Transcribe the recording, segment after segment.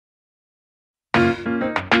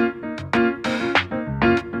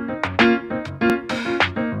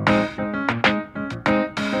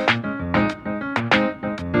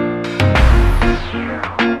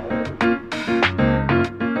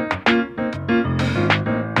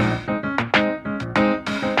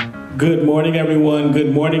Good morning, everyone.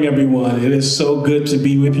 Good morning, everyone. It is so good to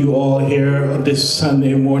be with you all here this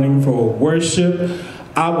Sunday morning for worship.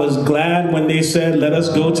 I was glad when they said, let us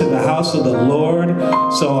go to the house of the Lord.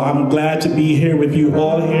 So I'm glad to be here with you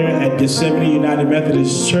all here at Gethsemane United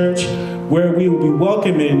Methodist Church, where we will be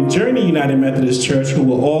welcoming Journey United Methodist Church, who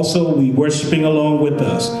will also be worshiping along with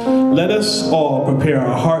us. Let us all prepare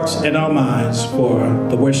our hearts and our minds for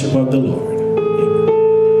the worship of the Lord.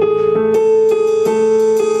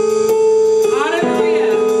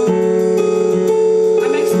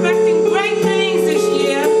 I'm expecting great things.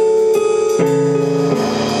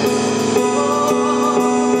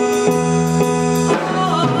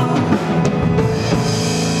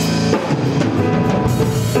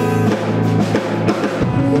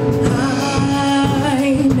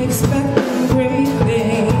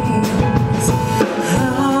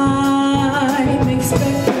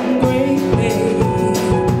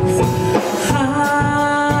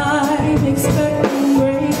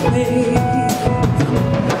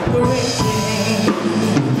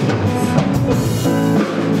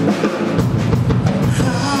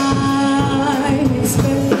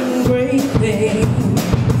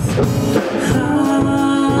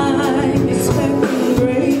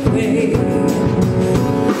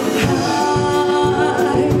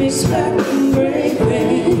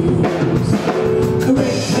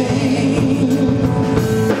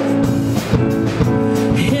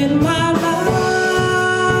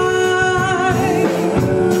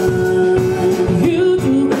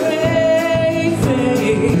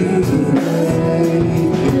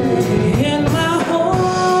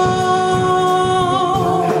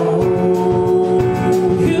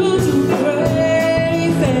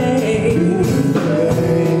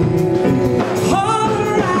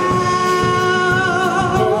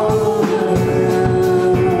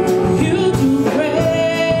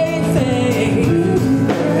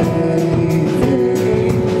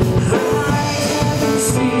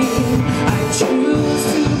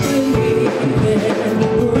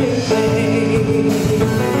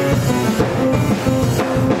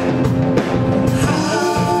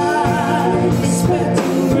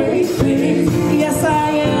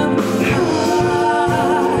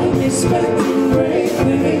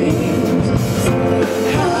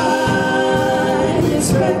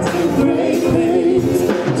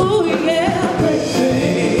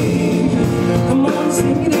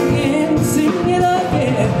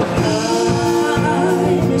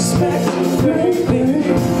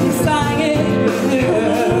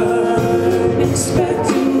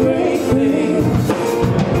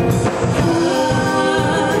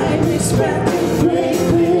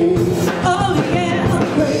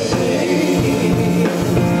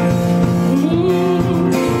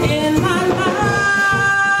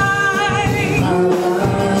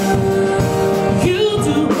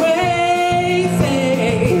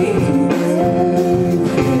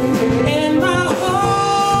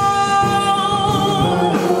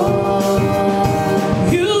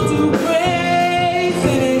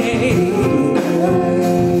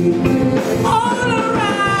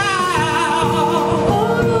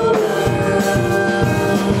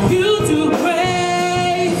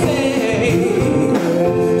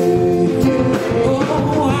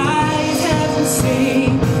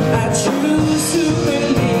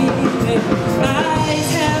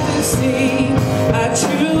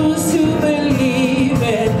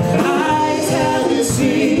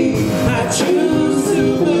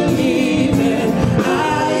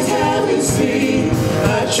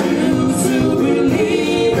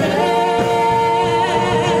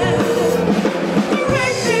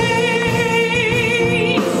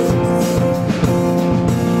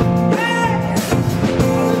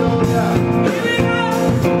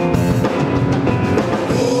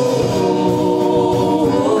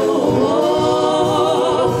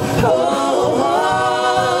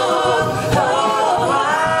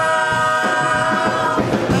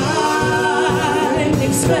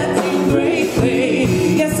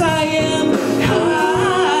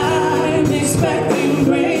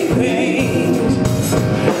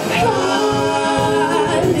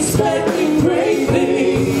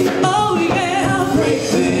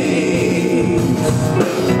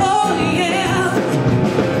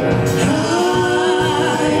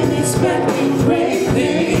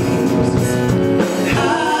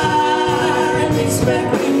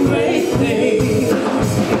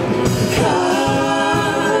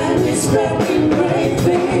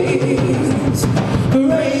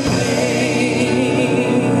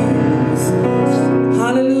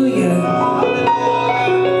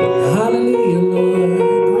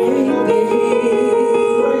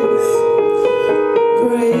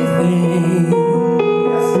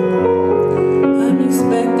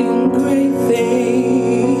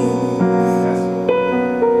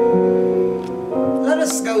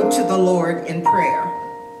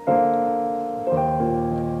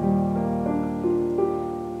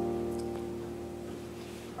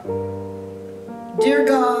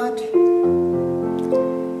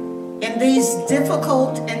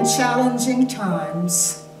 difficult and challenging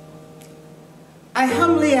times, I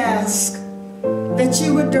humbly ask that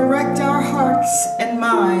you would direct our hearts and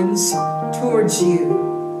minds towards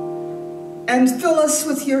you and fill us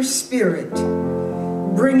with your Spirit,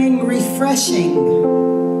 bringing refreshing,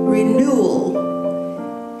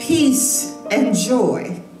 renewal, peace, and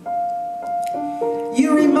joy.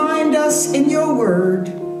 You remind us in your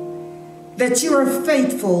word that you are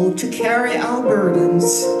faithful to carry our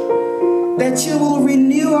burdens, that you will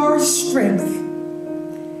renew our strength,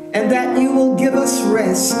 and that you will give us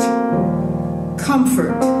rest,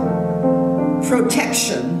 comfort,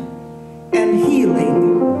 protection, and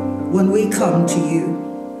healing when we come to you.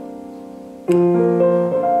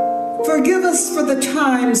 Forgive us for the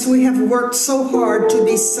times we have worked so hard to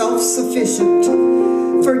be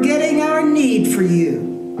self-sufficient, forgetting our need for you,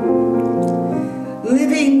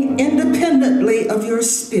 living independently of your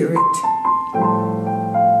Spirit.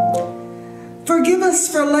 Forgive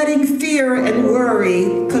us for letting fear and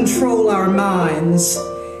worry control our minds,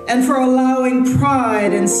 and for allowing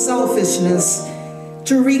pride and selfishness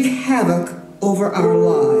to wreak havoc over our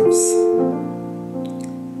lives.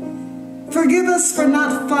 Forgive us for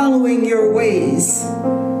not following your ways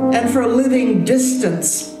and for living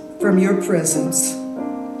distance from your presence.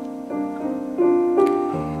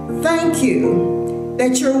 Thank you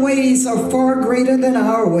that your ways are far greater than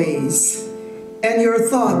our ways, and your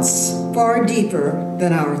thoughts far deeper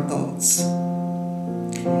than our thoughts.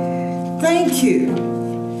 Thank you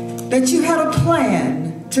that you had a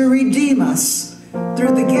plan to redeem us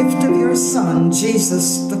through the gift of your Son,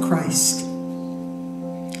 Jesus the Christ.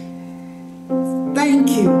 Thank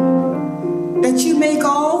you that you make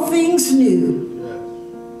all things new.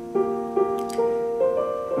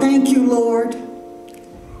 Thank you, Lord,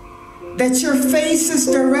 that your face is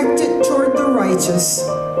directed toward the righteous,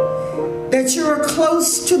 that you are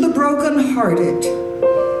close to the brokenhearted,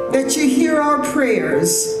 that you hear our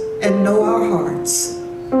prayers and know our hearts.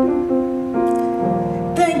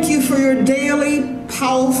 Thank you for your daily,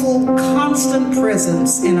 powerful, constant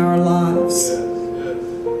presence in our lives.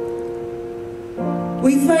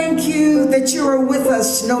 We thank you that you are with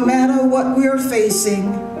us no matter what we are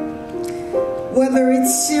facing, whether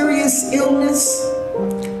it's serious illness,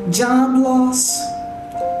 job loss,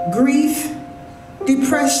 grief,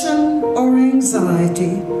 depression, or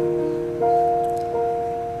anxiety.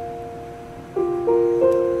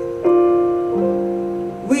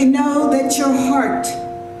 We know that your heart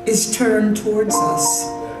is turned towards us,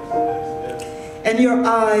 and your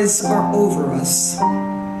eyes are over us,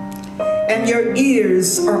 and your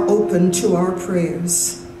ears are open to our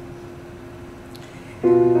prayers.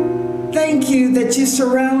 Thank you that you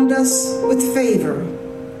surround us with favor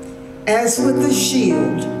as with a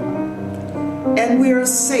shield, and we are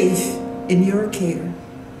safe in your care.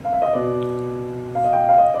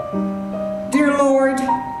 Dear Lord,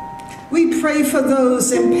 we pray for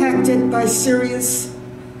those impacted by serious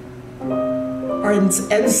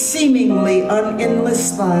and seemingly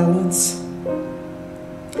endless violence,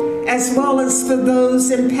 as well as for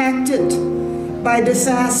those impacted by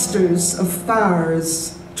disasters of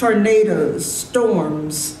fires, tornadoes,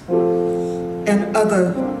 storms, and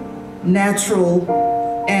other natural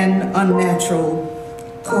and unnatural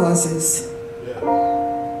causes.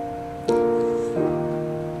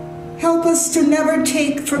 Help us to never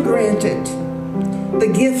take for granted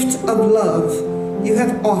the gift of love you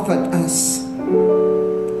have offered us.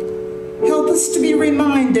 Help us to be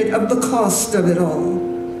reminded of the cost of it all.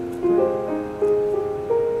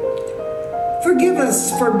 Forgive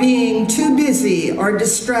us for being too busy or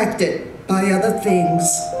distracted by other things,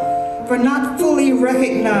 for not fully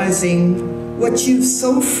recognizing what you've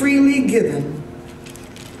so freely given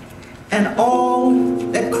and all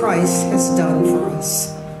that Christ has done for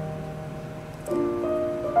us.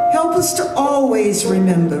 Help us to always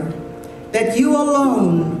remember that you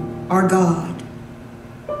alone are God.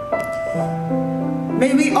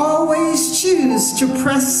 May we always choose to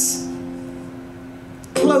press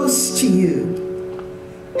close to you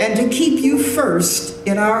and to keep you first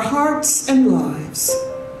in our hearts and lives.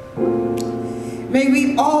 May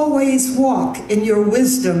we always walk in your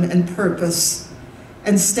wisdom and purpose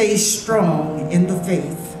and stay strong in the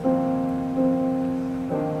faith.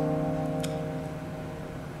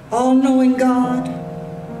 All-knowing God,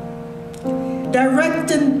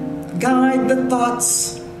 direct and guide the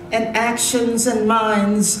thoughts and actions and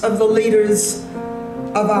minds of the leaders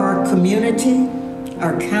of our community,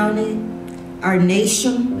 our county, our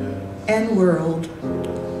nation, and world,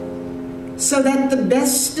 so that the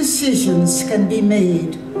best decisions can be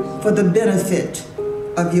made for the benefit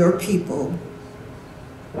of your people.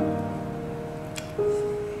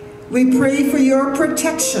 We pray for your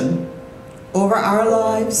protection over our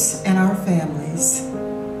lives and our families.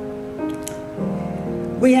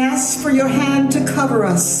 We ask for your hand to cover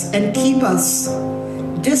us and keep us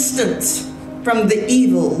distant from the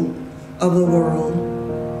evil of the world.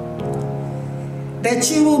 That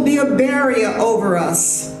you will be a barrier over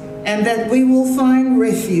us and that we will find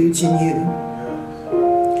refuge in you.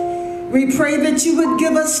 We pray that you would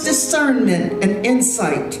give us discernment and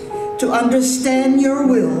insight to understand your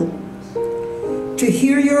will, to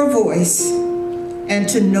hear your voice, and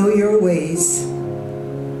to know your ways.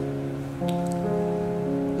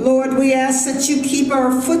 Lord, we ask that you keep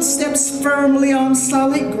our footsteps firmly on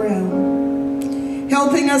solid ground,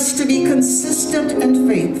 helping us to be consistent and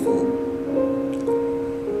faithful.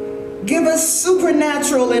 Give us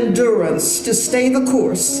supernatural endurance to stay the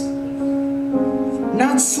course,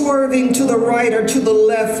 not swerving to the right or to the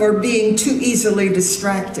left or being too easily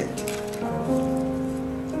distracted.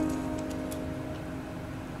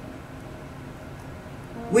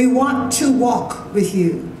 We want to walk with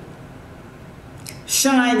you.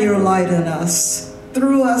 Shine your light on us,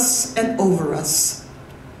 through us, and over us.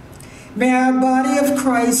 May our body of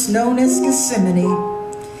Christ, known as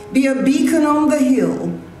Gethsemane, be a beacon on the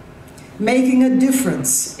hill, making a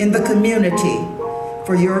difference in the community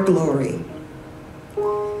for your glory.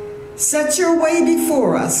 Set your way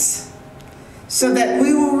before us so that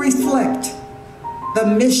we will reflect the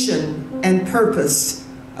mission and purpose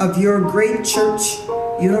of your great church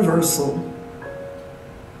universal.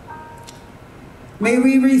 May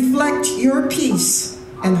we reflect your peace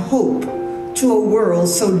and hope to a world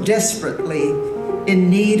so desperately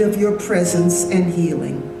in need of your presence and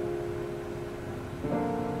healing.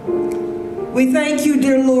 We thank you,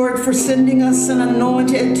 dear Lord, for sending us an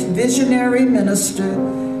anointed visionary minister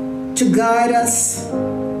to guide us.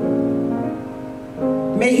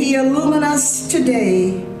 May he illumine us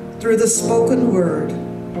today through the spoken word.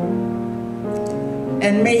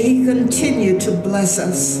 And may he continue to bless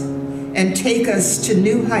us and take us to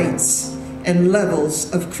new heights and levels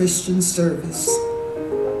of Christian service.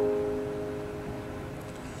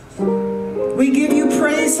 We give you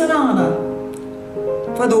praise and honor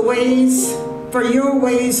for your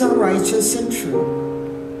ways are righteous and true.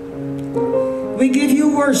 We give you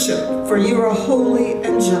worship, for you are holy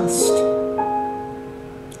and just.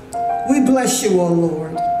 We bless you, O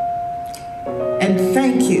Lord, and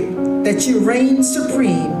thank you that you reign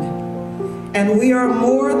supreme, and we are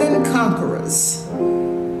more than conquerors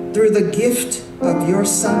through the gift of your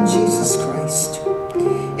Son, Jesus Christ.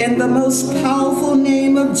 In the most powerful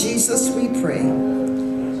name of Jesus we pray.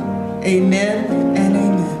 Amen and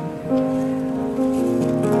amen.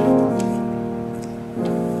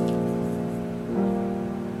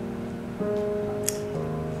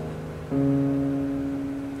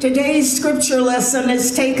 Today's scripture lesson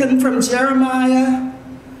is taken from Jeremiah,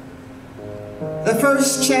 the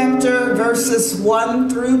first chapter, verses 1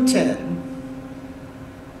 through 10.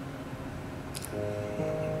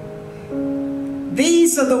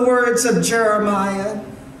 These are the words of Jeremiah,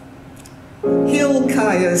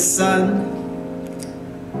 Hilkiah's son,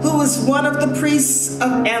 who was one of the priests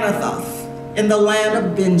of Anathoth in the land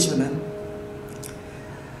of Benjamin.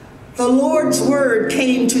 The Lord's word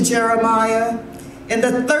came to Jeremiah in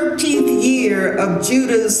the 13th year of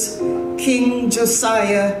Judah's King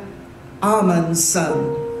Josiah, Amon's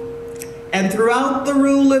son, and throughout the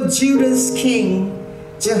rule of Judah's king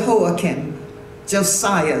Jehoiakim,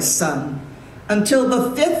 Josiah's son, until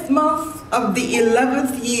the 5th month of the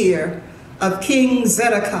 11th year of King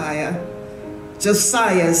Zedekiah,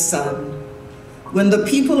 Josiah's son, when the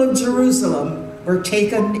people of Jerusalem were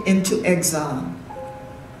taken into exile.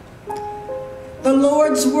 The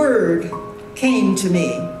Lord's word came to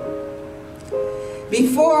me.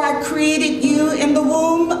 Before I created you in the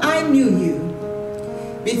womb, I knew you.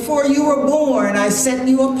 Before you were born, I set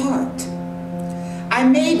you apart. I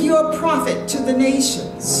made you a prophet to the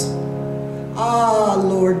nations. Ah,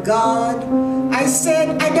 Lord God, I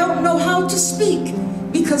said, I don't know how to speak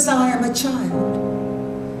because I am a child.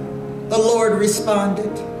 The Lord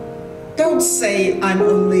responded, don't say I'm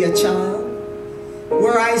only a child.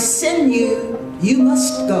 Where I send you, you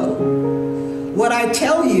must go. What I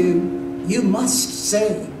tell you, you must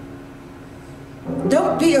say.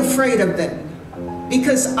 Don't be afraid of them,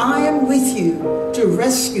 because I am with you to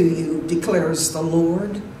rescue you, declares the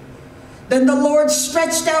Lord. Then the Lord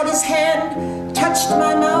stretched out his hand, touched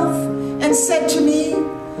my mouth, and said to me,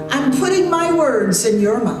 I'm putting my words in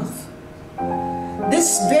your mouth.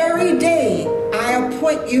 This very day I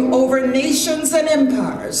appoint you over nations and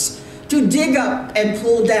empires, to dig up and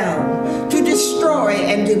pull down, to destroy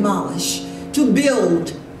and demolish, to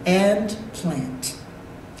build and plant.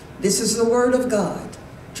 This is the word of God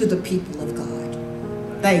to the people of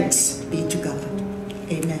God. Thanks be to God.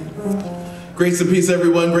 Amen. Grace and peace,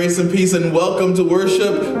 everyone. Grace and peace, and welcome to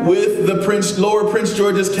worship with the Lower Prince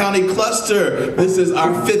George's County Cluster. This is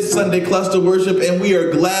our 5th Sunday cluster worship, and we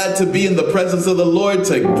are glad to be in the presence of the Lord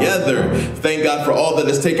together. Thank God for all that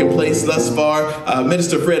has taken place thus far.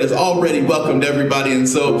 Minister Fred has already welcomed everybody, and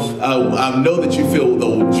so I know that you feel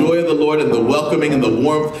the joy of the Lord and the welcoming and the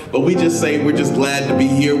warmth, but we just say we're just glad to be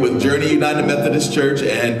here with Journey United Methodist Church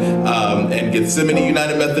and Gethsemane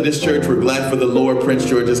United Methodist Church. We're glad for the Lower Prince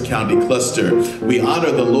George's County Cluster. We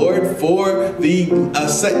honor the Lord for the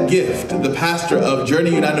set gift, the pastor of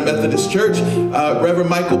Journey United Methodist Church, Reverend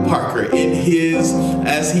Michael Parker,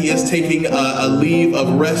 as he is taking a leave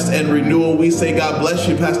of rest and renewal. We say, God bless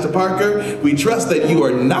you, Pastor Parker. We trust that you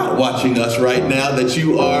are not watching us right now, that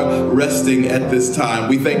you are resting at this time.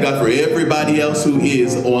 We thank God for everybody else who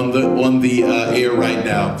is on the air right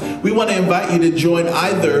now. We want to invite you to join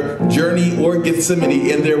either Journey or Gethsemane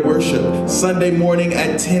in their worship Sunday morning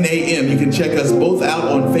at 10 a.m. You can check us both out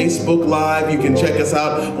on Facebook Live. You can check us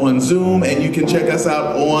out on Zoom, and you can check us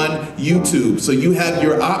out on YouTube. So you have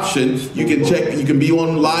your option. You can be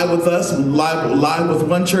on live with us, live with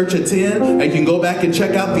one church at 10, and you can go back and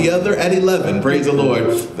check out the other at 11. Praise the Lord.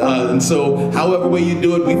 And so however way you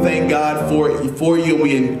do it, we thank God for you, and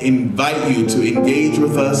we invite you to engage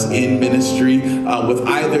with us in ministry with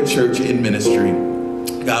either church in ministry.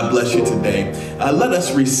 God bless you today. Let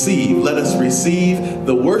us receive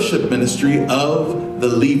the worship ministry of the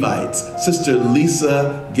Levites. Sister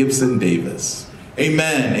Lisa Gibson Davis.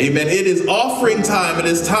 Amen. Amen. It is offering time. It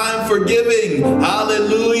is time for giving.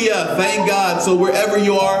 Hallelujah. Thank God. So wherever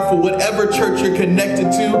you are, for whatever church you're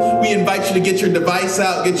connected to, we invite you to get your device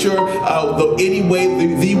out, get your the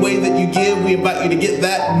way that you give. We invite you to get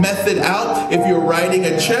that method out. If you're writing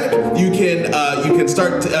a check, you can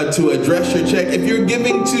start to address your check. If you're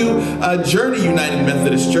giving to Journey United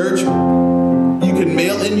Methodist Church, you can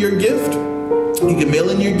mail in your gift. You can mail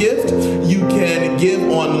in your gift. You can give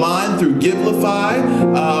online through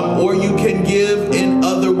Givelify, or you can give in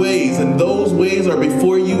other ways. And those ways are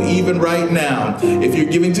before you even right now. If you're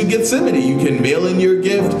giving to Gethsemane, you can mail in your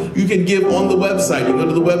gift. You can give on the website. You go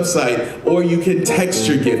to the website, or you can text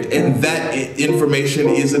your gift. And that information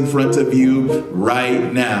is in front of you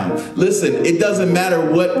right now. Listen, it doesn't matter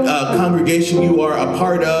what congregation you are a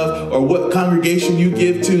part of or what congregation you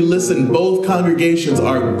give to. Listen, both congregations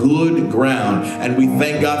are good ground. And we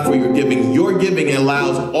thank God for your giving. Your giving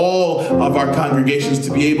allows all of our congregations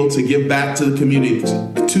to be able to give back to the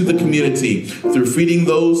community through feeding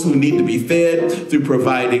those who need to be fed, through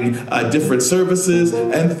providing different services,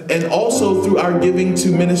 and also through our giving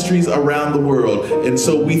to ministries around the world. And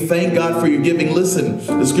so we thank God for your giving. Listen,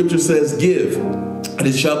 the scripture says, give, and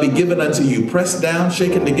it shall be given unto you. Pressed down,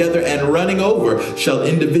 shaken together, and running over shall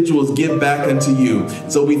individuals give back unto you.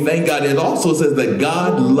 So we thank God. It also says that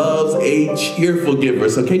God loves a cheerful giver.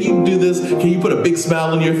 So can you do this? Can you put a big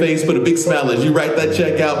smile on your face? Put a big smile as you write that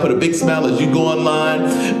check out. Put a big smile as you go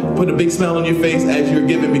online. Put a big smile on your face as you're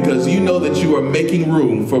giving, because you know that you are making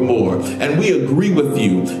room for more. And we agree with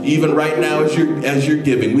you, even right now as you're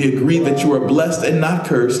giving. We agree that you are blessed and not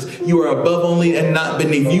cursed. You are above only and not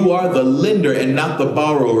beneath. You are the lender and not the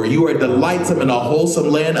borrower. You are delightsome in a wholesome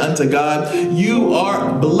land unto God. You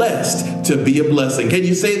are blessed to be a blessing. Can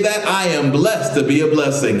you say that? I am blessed to be a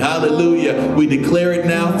blessing. Hallelujah. We declare it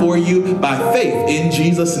now for you by faith in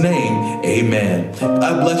Jesus' name. Amen.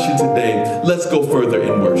 God bless you today. Let's go further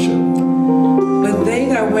in worship. But they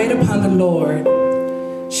that wait upon the Lord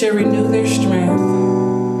shall renew their strength.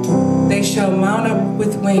 They shall mount up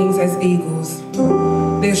with wings as eagles.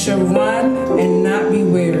 They shall run and not be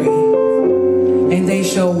weary, and they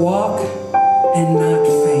shall walk and not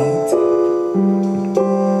faint.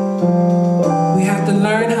 We have to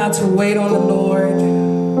learn how to wait on the Lord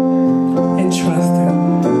and trust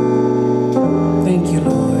Him. Thank you,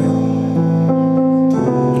 Lord.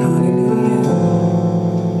 Hallelujah.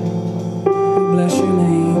 We bless your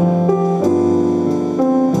name.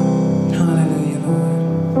 Hallelujah, Lord.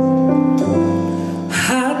 I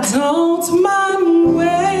don't mind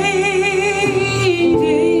waiting.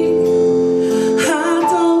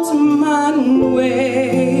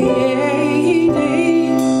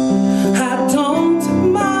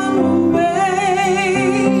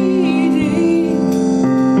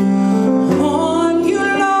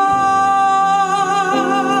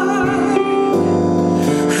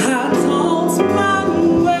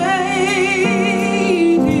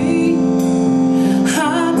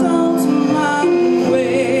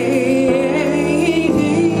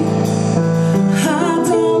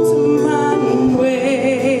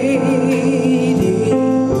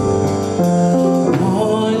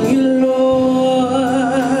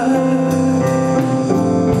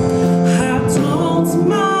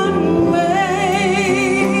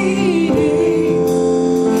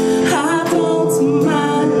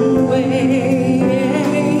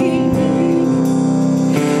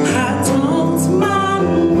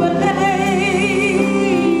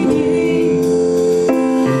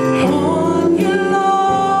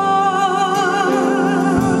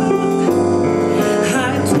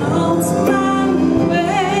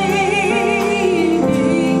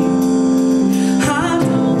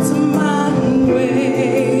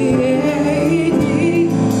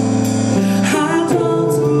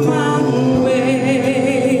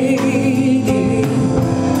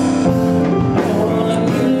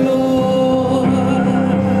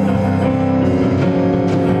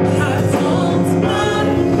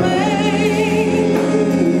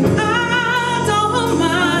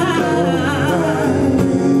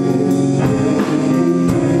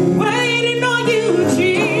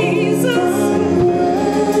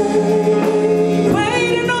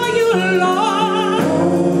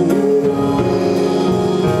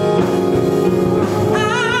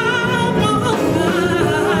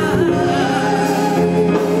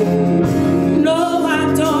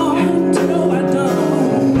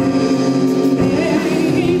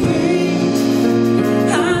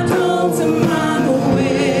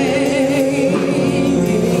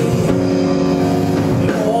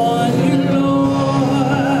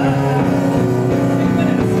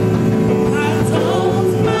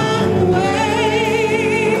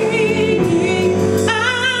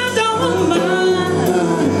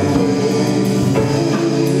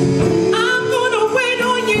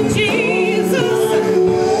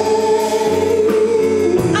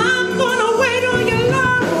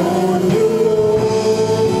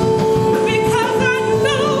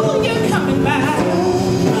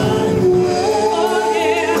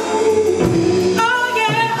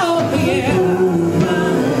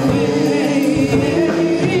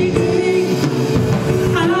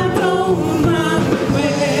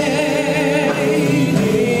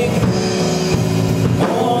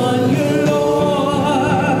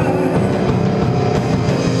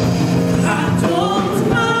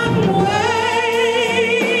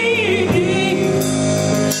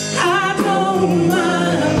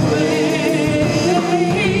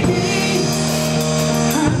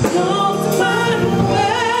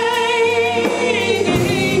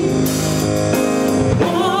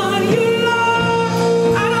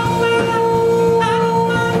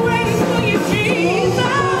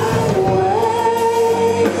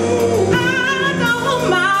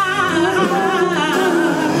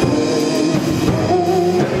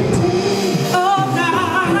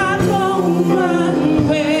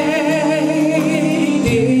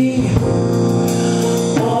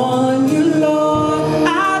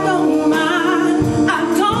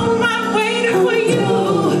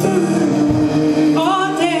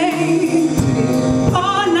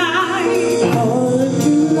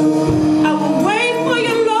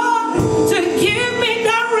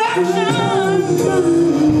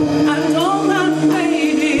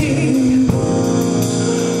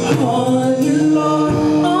 On you, Lord,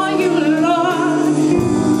 on you, Lord,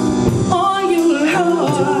 on you,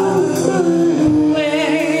 Lord,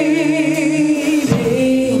 waiting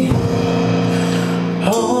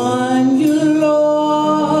on you, Lord.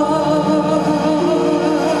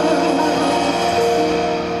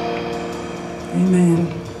 Amen.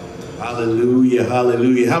 Hallelujah,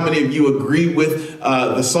 hallelujah. How many of you agree with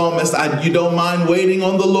the psalmist? You don't mind waiting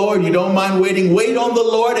on the Lord. You don't mind waiting. Wait on the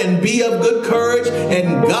Lord and be of good courage,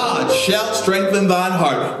 and God shall strengthen thine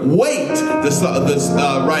heart. Wait, this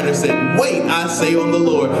writer said, wait, I say, on the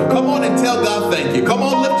Lord. Come on and tell God thank you. Come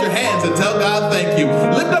on, lift your hands and tell God thank you.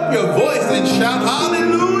 Lift up your voice and shout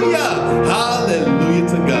hallelujah. Hallelujah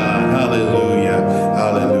to God. Hallelujah.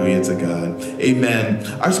 Hallelujah to God. Amen.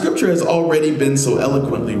 Our scripture has already been so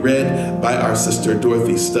eloquently read by our sister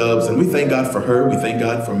Dorothy Stubbs, and we thank God for her. We thank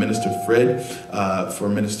God for Minister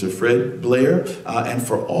Fred Blair, and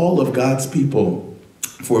for all of God's people.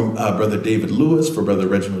 For Brother David Lewis, for Brother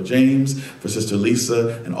Reginald James, for Sister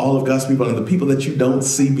Lisa, and all of God's people, and the people that you don't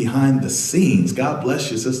see behind the scenes. God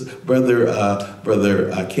bless you, Sister Brother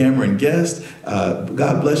Cameron Guest.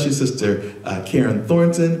 God bless you, Sister Karen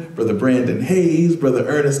Thornton, Brother Brandon Hayes, Brother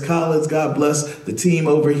Ernest Collins. God bless the team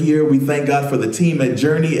over here. We thank God for the team at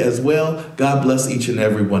Journey as well. God bless each and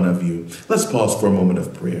every one of you. Let's pause for a moment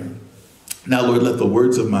of prayer. Now, Lord, let the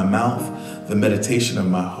words of my mouth, the meditation of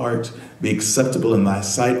my heart be acceptable in thy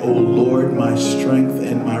sight, O Lord, my strength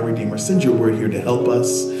and my redeemer. Send your word here to help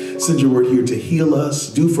us. Send your word here to heal us.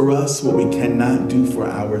 Do for us what we cannot do for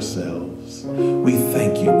ourselves. We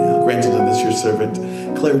thank you now. Grant unto this your servant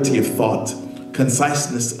clarity of thought,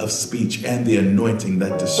 conciseness of speech, and the anointing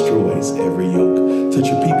that destroys every yoke. Touch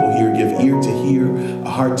your people here. Give ear to hear, a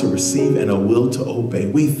heart to receive, and a will to obey.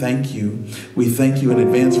 We thank you. We thank you in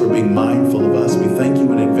advance for being mindful of us. We thank you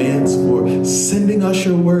in advance for sending us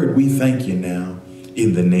your word. We thank you now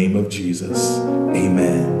in the name of Jesus.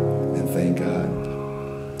 Amen. And thank God.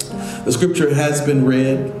 The scripture has been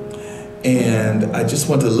read, and I just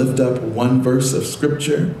want to lift up one verse of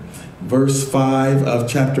scripture. Verse 5 of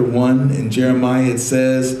chapter 1 in Jeremiah, it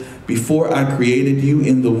says, before I created you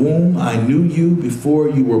in the womb, I knew you. Before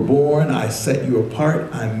you were born, I set you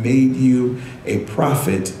apart. I made you a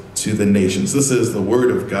prophet to the nations. This is the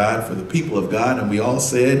word of God for the people of God. And we all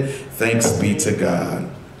said, thanks be to God.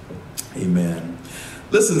 Amen.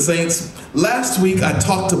 Listen, saints, last week I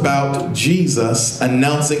talked about Jesus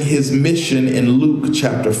announcing his mission in Luke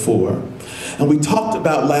chapter 4. And we talked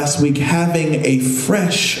about last week having a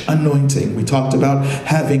fresh anointing. We talked about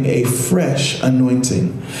having a fresh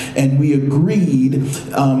anointing. And we agreed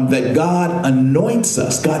that God anoints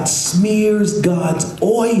us. God smears God's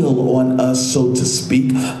oil on us, so to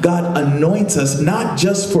speak. God anoints us not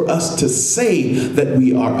just for us to say that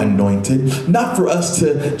we are anointed, not for us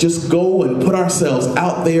to just go and put ourselves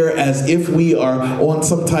out there as if we are on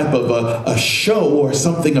some type of a show or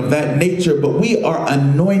something of that nature, but we are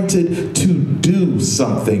anointed to do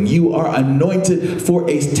something. You are anointed for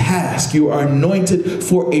a task. You are anointed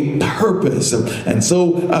for a purpose. And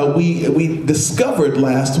so we discovered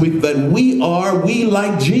last week that we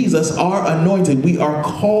like Jesus are anointed. We are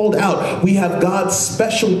called out. We have God's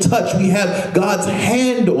special touch. We have God's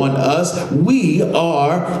hand on us. We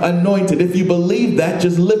are anointed. If you believe that,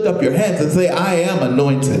 just lift up your hands and say, I am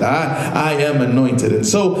anointed. I am anointed. And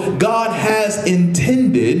so God has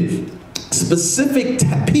intended specific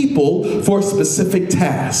people for specific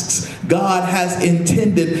tasks. God has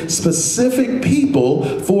intended specific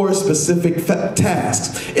people for specific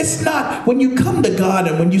tasks. It's not, when you come to God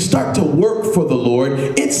and when you start to work for the Lord,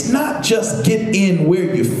 it's not just get in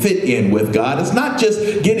where you fit in with God. It's not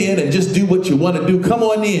just get in and just do what you want to do. Come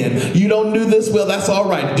on in. You don't do this well, that's all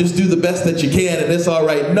right. Just do the best that you can and it's all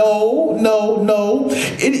right. No, no, no.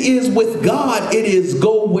 It is with God, it is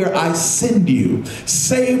go where I send you.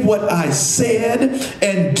 Say what I said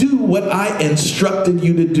and do what I instructed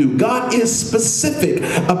you to do. God is specific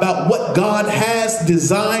about what God has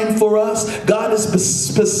designed for us. God is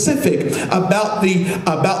specific about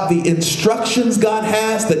the instructions God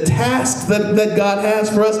has, the tasks that God has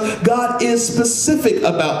for us. God is specific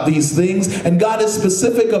about these things, and God is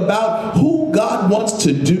specific about who God wants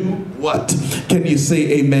to do what. Can you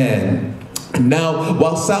say amen? Now,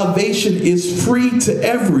 while salvation is free to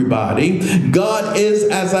everybody, God is,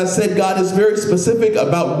 as I said, God is very specific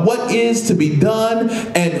about what is to be done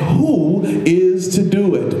and who is is to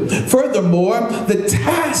do it. Furthermore, the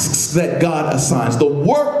tasks that God assigns, the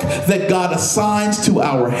work that God assigns to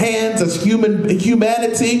our hands as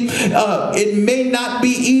humanity, it may not be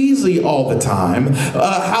easy all the time.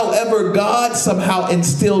 However, God somehow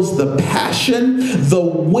instills the passion, the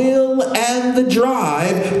will, and the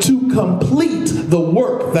drive to complete the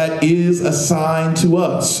work that is assigned to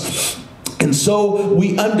us. And so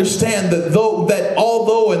we understand that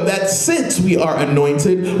although in that sense we are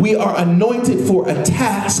anointed for a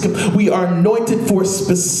task, we are anointed for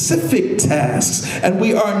specific tasks, and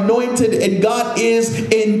we are anointed, and God is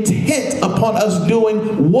intent upon us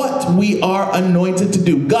doing what we are anointed to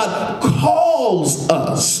do. God calls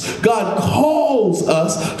us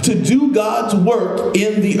to do God's work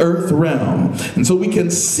in the earth realm. And so we can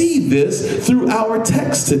see this through our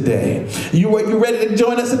text today. You ready to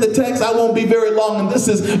join us in the text? I won't be very long, and this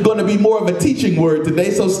is going to be more of a teaching word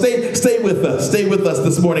today, so stay with us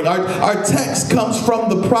this morning. Our text comes from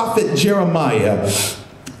the prophet Jeremiah.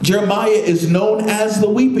 Jeremiah is known as the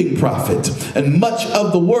weeping prophet, and much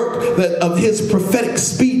of the work of his prophetic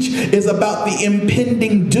speech is about the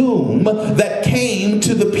impending doom that came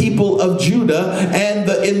to the people of Judah and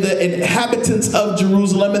the inhabitants of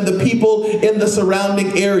Jerusalem and the people in the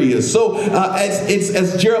surrounding areas. So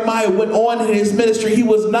as Jeremiah went on in his ministry, he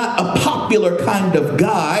was not a popular kind of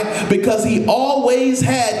guy because he always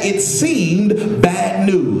had, it seemed, bad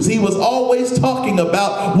news. He was always talking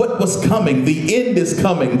about what was coming. The end is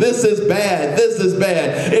coming. This is bad. This is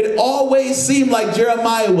bad. It always seemed like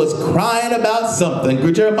Jeremiah was crying about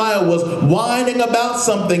something. Jeremiah was whining about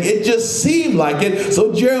something. It just seemed like it.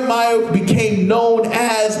 So Jeremiah became known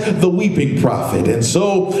as the weeping prophet. And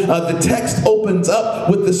so the text opens up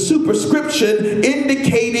with the superscription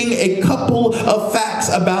indicating a couple of facts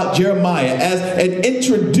about Jeremiah and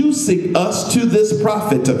introducing us to this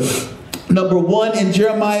prophet. Number one, in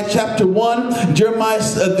Jeremiah chapter 1, Jeremiah,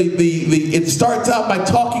 it starts out by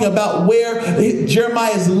talking about where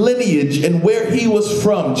Jeremiah's lineage and where he was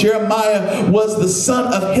from. Jeremiah was the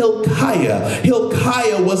son of Hilkiah.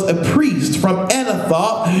 Hilkiah was a priest from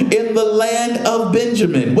Anathoth in the land of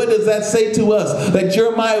Benjamin. What does that say to us? That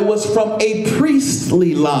Jeremiah was from a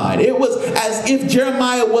priestly line. It was as if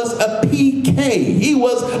Jeremiah was a PK. He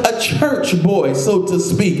was a church boy, so to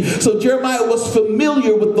speak. So Jeremiah was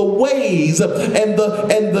familiar with the ways and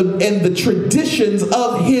the traditions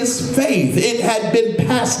of his faith. It had been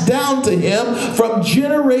passed down to him from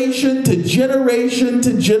generation to generation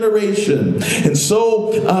to generation. And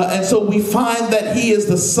so we find that he is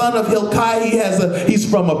the son of Hilkiah. He's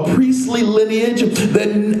from a priestly lineage.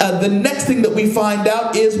 Then the next thing that we find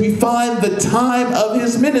out is we find the time of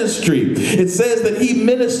his ministry. It says that he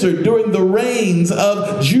ministered during the reigns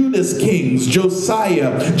of Judah's kings,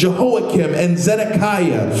 Josiah, Jehoiakim, and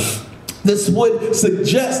Zedekiah. This would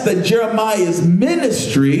suggest that Jeremiah's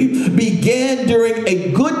ministry began during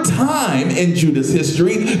a good time in Judah's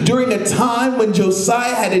history, during a time when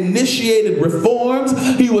Josiah had initiated reforms.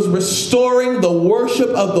 He was restoring the worship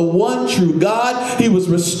of the one true God. He was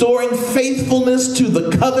restoring faithfulness to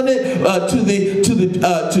the covenant, to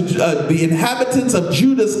the inhabitants of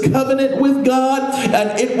Judah's covenant with God.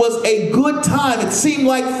 And it was a good time. It seemed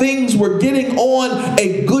like things were getting on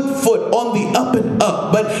a good foot, on the up and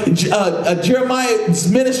up. But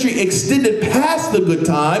Jeremiah's ministry extended past the good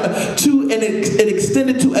time it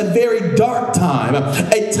extended to a very dark time,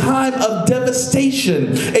 a time of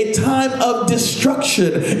devastation, a time of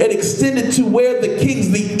destruction. It extended to where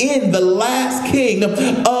the last king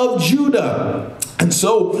of Judah. And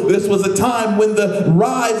so this was a time when the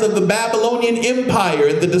rise of the Babylonian Empire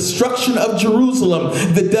and the destruction of Jerusalem,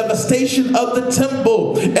 the devastation of the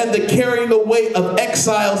temple, and the carrying away of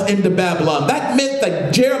exiles into Babylon. That meant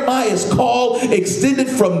that Jeremiah's call extended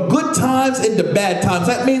from good times into bad times.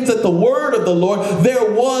 That means that the word of the Lord,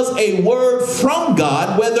 there was a word from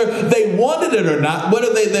God, whether they wanted it or not,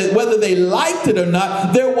 whether they liked it or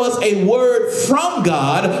not, there was a word from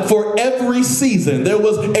God for every season. There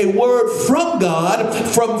was a word from God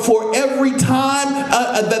for every time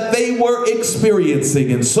that they were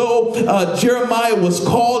experiencing. And so Jeremiah was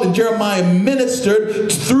called and Jeremiah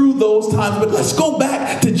ministered through those times. But let's go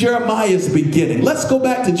back to Jeremiah's beginning. Let's go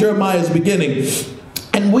back to Jeremiah's beginning.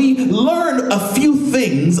 And we learn a few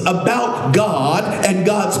things about God and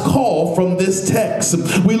God's call from this text.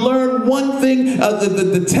 We learn one thing.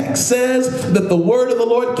 The text says that the word of the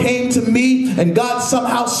Lord came to me, and God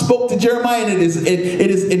somehow spoke to Jeremiah. And it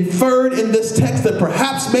is inferred in this text that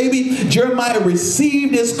perhaps maybe Jeremiah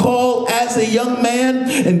received his call as a young man.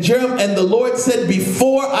 And the Lord said,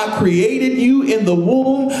 "Before I created you in the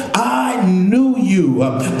womb, I knew you.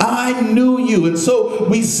 you. I knew you. And so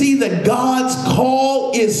we see that God's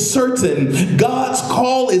call is certain. God's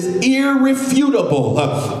call is irrefutable.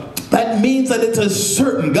 That means that it's a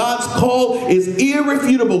certain. God's call is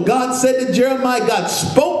irrefutable. God said to Jeremiah, God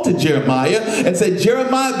spoke to Jeremiah and said,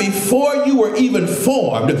 Jeremiah, before you were even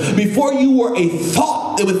formed, before you were a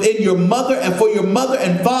thought within your mother and for your mother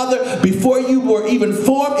and father, before you were even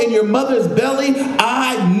formed in your mother's belly,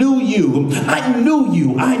 I knew you. I knew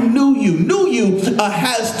you. I knew you. Knew you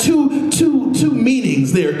has two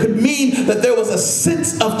meanings there. Could mean that there was a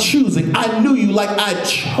sense of choosing. I knew you, like I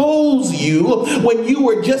chose you when you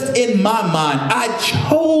were just in my mind. I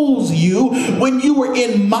chose you when you were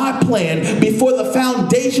in my plan before the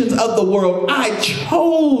foundations of the world. I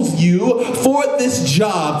chose you for this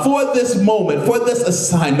job, for this moment, for this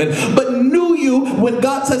assignment. But knew you, when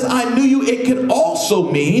God says I knew you, it can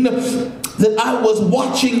also mean that I was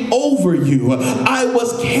watching over you. I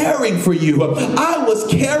was caring for you. I was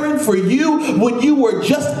caring for you when you were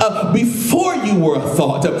just before you were a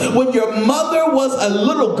thought. When your mother was a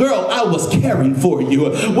little girl, I was caring for you.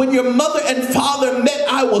 When your mother and father met,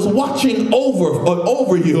 I was watching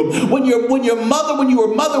over you. When your mother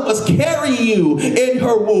was carrying you in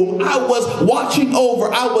her womb, I was watching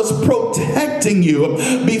over. I was protecting you.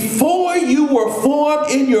 Before you were formed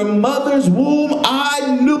in your mother's womb,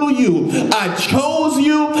 I knew you. I chose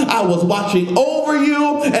you, I was watching over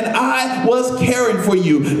you, and I was caring for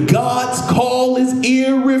you. God's call is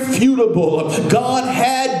irrefutable. God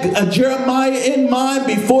had Jeremiah in mind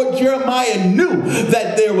before Jeremiah knew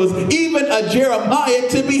that there was even a Jeremiah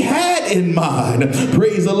to be had in mind.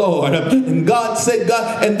 Praise the Lord. And God said,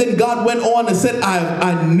 and then God went on and said,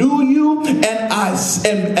 I knew you and I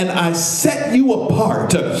set you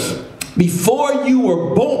apart. Before you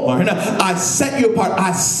were born, I set you apart.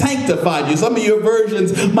 I sanctified you. Some of your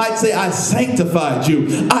versions might say, I sanctified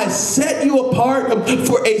you. I set you apart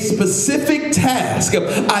for a specific task.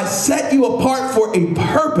 I set you apart for a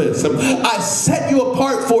purpose. I set you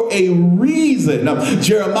apart for a reason.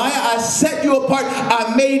 Jeremiah, I set you apart.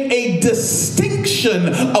 I made a distinction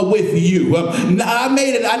with you. I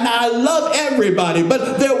made it, and I love everybody,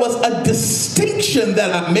 but there was a distinction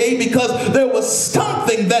that I made because there was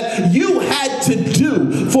something that you had to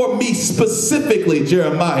do for me specifically,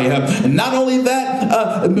 Jeremiah. And not only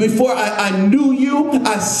that, before I knew you,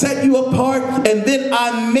 I set you apart, and then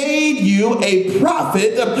I made you a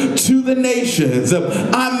prophet to the nations.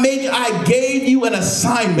 I gave you an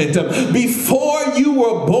assignment. Before you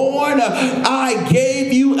were born, I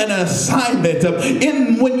gave you an assignment.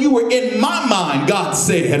 When you were in my mind, God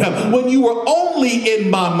said, when you were only in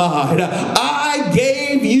my mind, I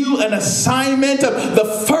gave you an assignment.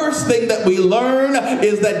 The first thing that we learn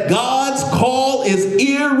is that God's call is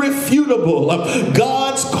irrefutable.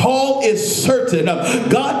 God's call is certain.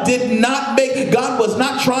 God was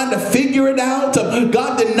not trying to figure it out.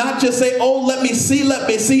 God did not just say, oh, let me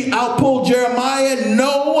see, I'll pull Jeremiah.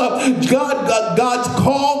 No, God's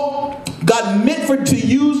call, God meant to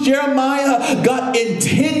use Jeremiah. God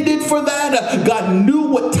intended for that. God knew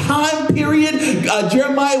what time period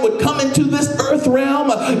Jeremiah would come into this earth realm.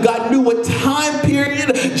 God knew what time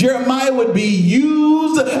period Jeremiah would be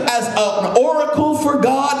used as an oracle for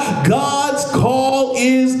God. God's call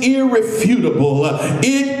is irrefutable.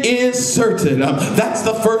 It is certain. That's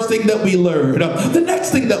the first thing that we learn. The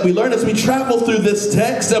next thing that we learn as we travel through this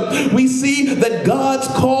text, we see that God's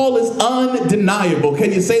call is undeniable.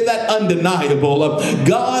 Can you say that? Undeniable.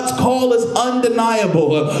 God's call is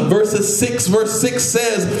undeniable. Verse 6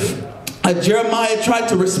 says, Jeremiah tried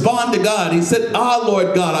to respond to God. He said,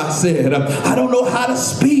 Lord God, I said, I don't know how to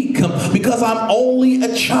speak because I'm only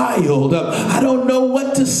a child. I don't know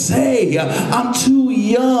what to say. I'm too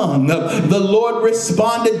young. The Lord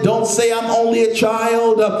responded, don't say I'm only a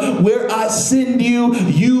child. Where I send you,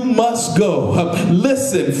 you must go.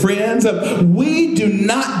 Listen, friends, we do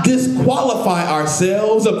not disqualify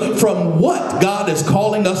ourselves from what God is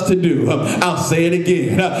calling us to do. I'll say it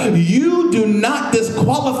again. You do not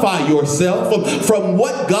disqualify yourself from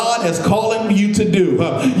what God is calling you to do.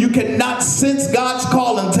 You cannot sense God's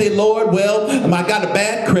call and say, Lord, well, I got a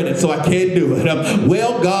bad credit, so I can't do it.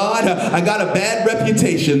 Well, God, I got a bad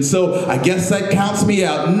reputation, so I guess that counts me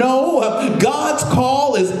out. No, God's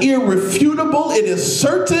call is irrefutable. It is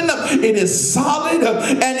certain. It is solid,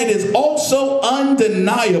 and it is also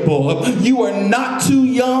undeniable. You are not too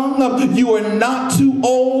young. You are not too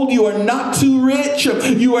old. You are not too rich.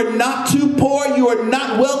 You are not too poor. You are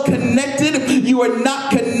not well connected. You are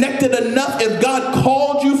not connected enough. If God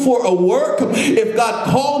called you for a work, if God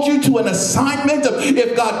called you to an assignment,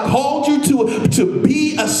 if God called you to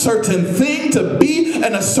be a certain thing, to be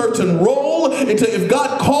in a certain role, if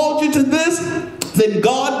God called you to this, then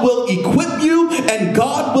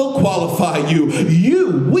disqualify you.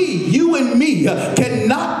 You and me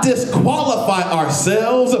cannot disqualify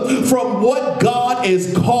ourselves from what God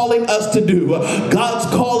is calling us to do. God's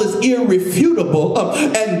call is irrefutable,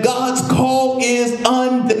 and God's call is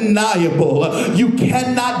undeniable. You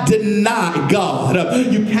cannot deny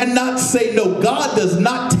God. You cannot say no. God does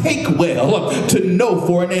not take well to no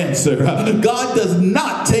for an answer. God does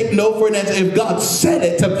not take no for an answer. If God said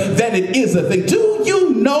it, then it is a thing. Do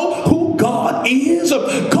you know who God is?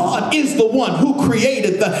 God is the one who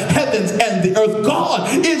created the heavens and the earth.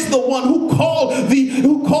 God is the one who called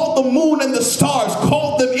the moon and the stars,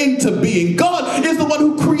 called them into being. God is the one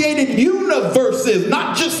who created universes,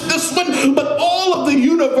 not just this one, but all of the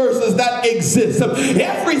universes that exist.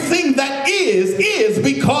 Everything that is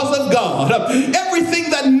because of God. Everything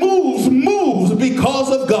that moves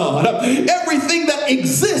because of God. Everything that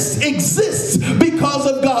exists because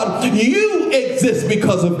of God. You exist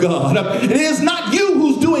because of God. It is not you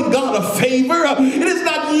who's doing God a favor. It is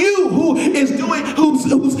not you who's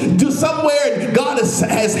somewhere and God is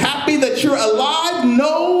happy that you're alive.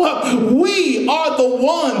 No, we are the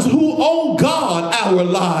ones who owe God our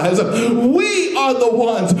lives. We are the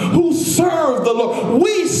ones who serve the Lord.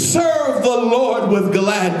 We serve the Lord with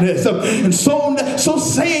gladness. And so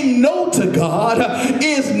saying no to God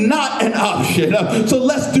is not an option. So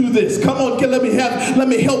let's do this. Come on, let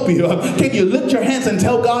me help you. Can you lift your hands and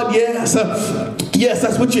tell God yes? Yes,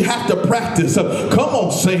 that's what you have to practice. Come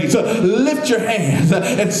on, saints. Lift your hands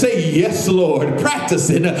and say, yes, Lord. Practice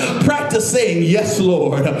it. Practice saying, yes,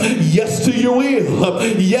 Lord. Yes to your will.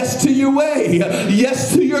 Yes to your way.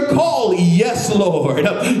 Yes to your call. Yes, Lord.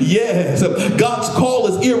 Yes. God's call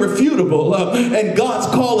is irrefutable, and God's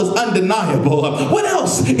call is undeniable. What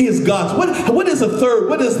else is God's? What is the third?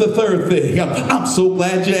 What is the third thing? I'm so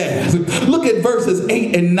glad you asked. Look at verses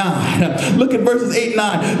 8 and 9. Look at verses 8 and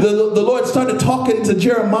 9. The Lord started talking to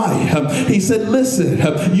Jeremiah. He said,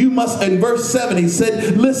 listen, you must, in verse 7, he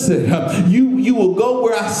said, listen, you will go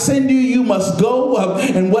where I send you. You must go,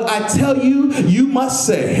 and what I tell you, you must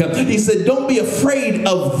say. He said, don't be afraid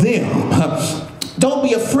of them. Don't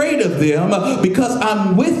be afraid of them, because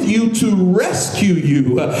I'm with you to rescue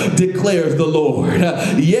you, declares the Lord.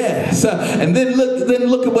 Yes. And then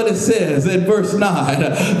look at what it says in verse 9.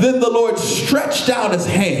 Then the Lord stretched out his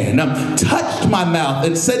hand, touched my mouth,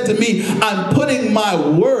 and said to me, I'm putting my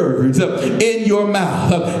words in your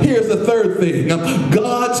mouth. Here's the third thing.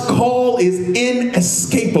 God's call is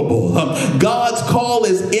inescapable. God's call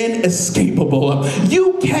is inescapable.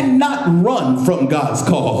 You cannot run from God's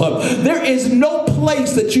call. There is no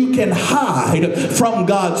place that you can hide from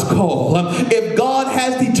God's call. If God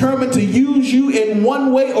has determined to use you in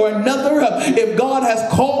one way or another, if God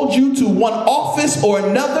has called you to one office or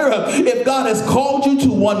another, if God has called you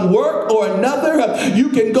to one work or another, you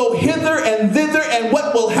can go hither and thither, and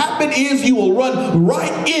what will happen is you will run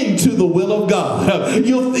right into the will of God.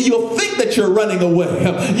 You'll think that you're running away.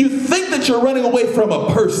 You think that you're running away from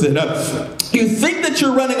a person. You think that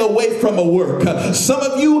you're running away from a work. Some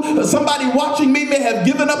of you, somebody watching me may have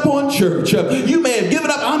given up on church. You may have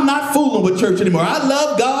given up. I'm not fooling with church anymore. I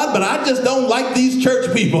love God, but I just don't like these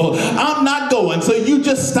church people. I'm not going. So you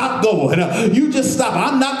just stop going. You just stop.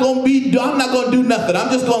 I'm not going to do nothing.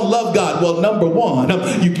 I'm just going to love God. Well, number one,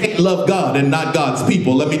 you can't love God and not God's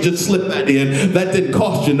people. Let me just slip that in. That didn't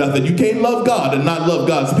cost you nothing. You can't love God and not love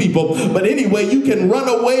God's people. But anyway, you can run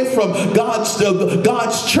away from God's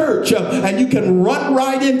church, and you can run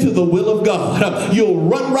right into the will of God. You'll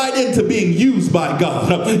run right into being used by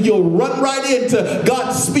God. You'll run right into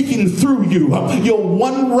God speaking through you. You'll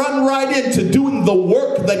run right into doing the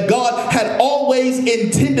work that God had always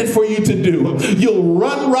intended for you to do. You'll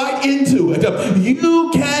run right into it. You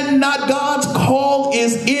cannot. God's call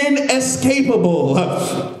is inescapable.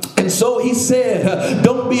 And so he said,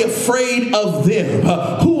 don't be afraid of them.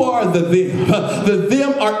 Who are the them? The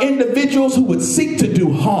them are individuals who would seek to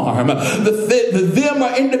do harm. The them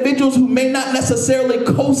are individuals who may not necessarily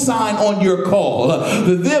co-sign on your call.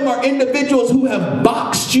 The them are individuals who have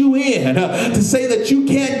boxed you in to say that you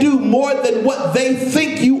can't do more than what they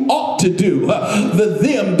think you ought to do. The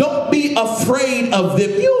them, don't be afraid of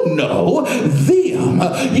them. You know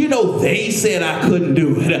them. You know they said I couldn't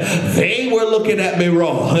do it. They were looking at me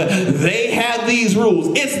wrong. They have these rules.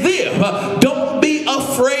 It's them. Don't be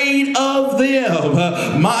afraid of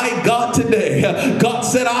them. My God, today, God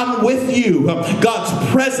said, I'm with you.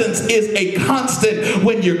 God's presence is a constant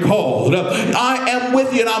when you're called. I am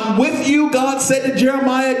with you, and I'm with you, God said to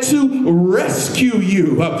Jeremiah, to rescue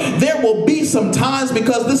you. There will be some times,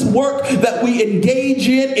 because this work that we engage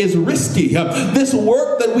in is risky. risky. This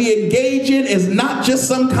work that we engage in is not just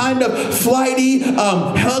some kind of flighty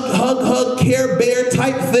hug, Care Bear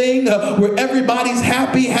type thing where everybody's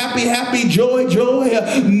happy, joy.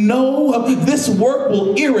 No, this work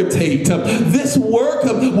will irritate. This work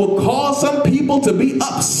will cause some people to be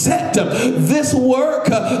upset.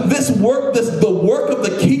 The work of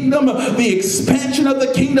the kingdom, the expansion of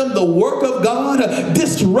the kingdom, the work of God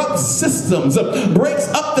disrupts systems, breaks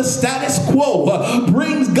up the status quo,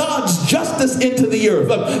 brings God's justice into the earth.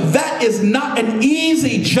 That is not an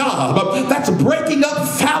easy job. That's breaking up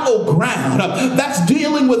fallow ground. That's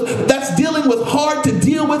dealing with hard to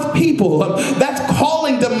deal with people. That's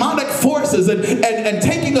calling demonic forces and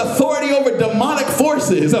taking authority over demonic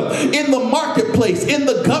forces in the marketplace, in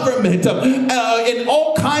the government, in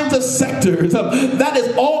all kinds of sectors. That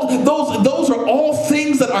is all. Those are all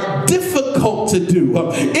things that are difficult to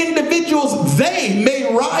do. Individuals, they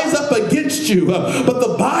may rise up against you, but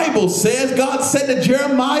the Bible says, God said to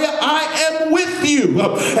Jeremiah, I am with you,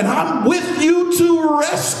 and I'm with you to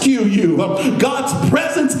rescue you. God's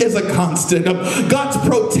presence is a constant. God's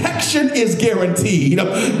protection is guaranteed.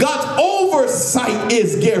 God's oversight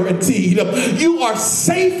is guaranteed. You are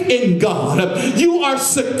safe in God. You are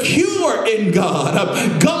secure in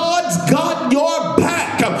God. God's got your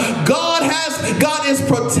back. God is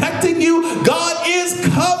protecting you. God is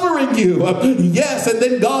covering you. Yes, and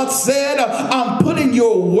then God said, I'm putting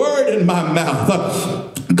your word in my mouth.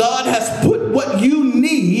 God has put what you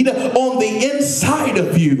need on the inside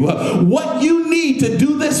of you. What you need to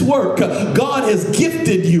do this work, God has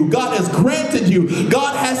gifted you. God has granted you.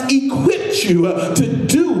 God has equipped you to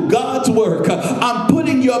do God's work. I'm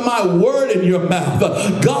putting my word in your mouth.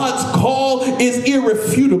 God's call is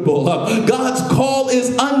irrefutable. God's call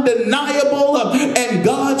is undeniable. And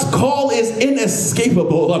God's call is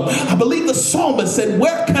inescapable. I believe the psalmist said,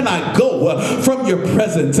 where can I go from your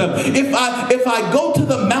presence? If I go to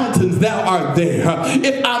the mountains, thou art there.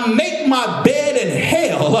 If I make my bed in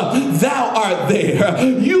hell, thou art there.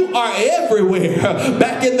 You are everywhere.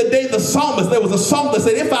 Back in the day, there was a song that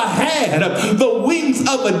said, if I had the wings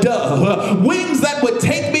of a dove, wings that would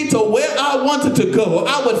take me to where I wanted to go,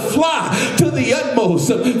 I would fly to the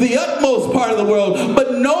utmost part of the world.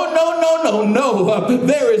 But no.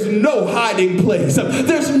 There is no hiding place.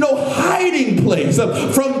 There's no hiding place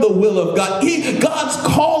from the will of God. God's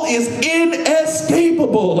call is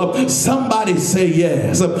inescapable. Somebody say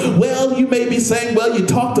yes. Well, you may be saying, well, you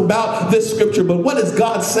talked about this scripture, but what is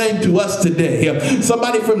God saying to us today?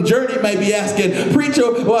 Somebody from Journey may be asking,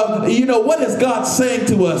 preacher, well, what is God saying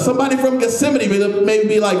to us? Somebody from Gethsemane may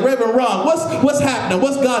be like, Reverend Ron, what's happening?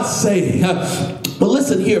 What's God saying? But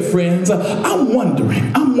listen here, friends, I'm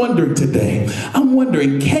wondering today,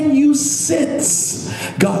 can you sense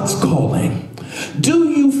God's calling? Do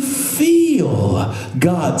you feel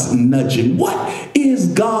God's nudging? What is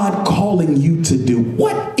God calling you to do?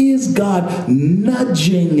 What is God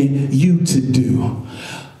nudging you to do?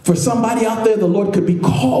 For somebody out there, the Lord could be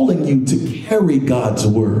calling you to carry God's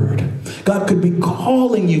word. God could be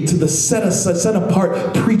calling you to the set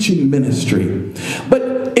apart preaching ministry. But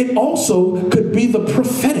it also could be the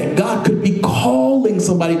prophetic. God could be calling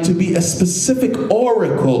somebody to be a specific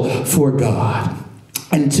oracle for God.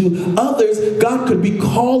 And to others, God could be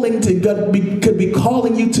calling you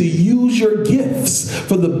to use your gifts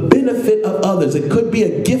for the benefit of others. It could be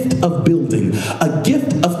a gift of building, a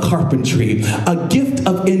gift of carpentry, a gift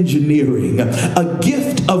of engineering, a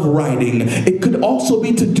gift of writing. It could also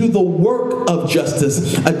be to do the work of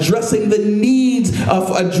justice, addressing the needs of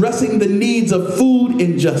food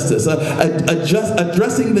injustice,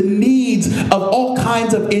 addressing the needs of all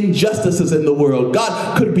kinds of injustices in the world.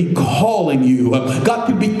 God could be calling you. God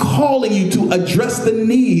could be calling you to address the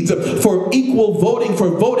needs for equal voting, for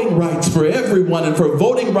voting rights for everyone, and for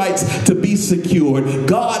voting rights to be secured.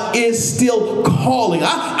 God is still calling.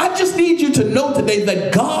 I just need you to know today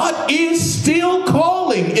that God is still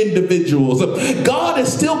calling individuals. God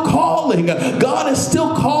is still calling. God is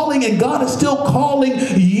still calling, and God is still calling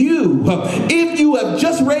you. If you have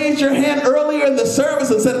just raised your hand earlier in the service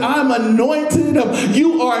and said, I'm anointed,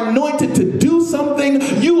 you are anointed to do something.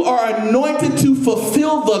 You are anointed to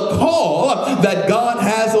fulfill the call that God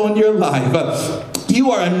has on your life.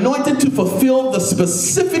 You are anointed to fulfill the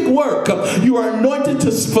specific work. You are anointed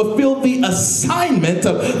to fulfill the assignment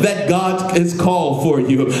that God has called for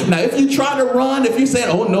you. Now, if you try to run, if you say,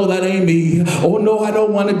 "Oh no, that ain't me. Oh no, I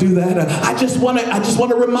don't want to do that," I just want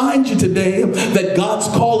to remind you today that God's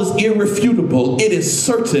call is irrefutable. It is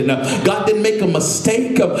certain. God didn't make a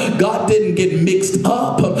mistake. God didn't get mixed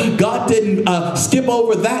up. God didn't skip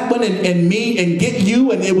over that one and me and get you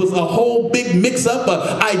you and it was a whole big mix-up,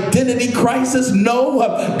 identity crisis. No,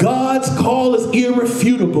 God's call is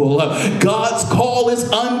irrefutable. God's call is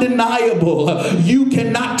undeniable. You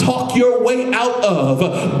cannot talk your way out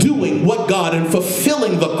of doing what God and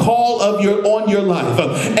fulfilling the call of on your life.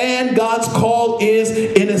 And God's call is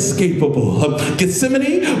inescapable.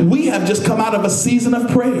 Gethsemane, we have just come out of a season of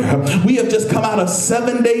prayer. We have just come out of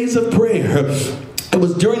 7 days of prayer. It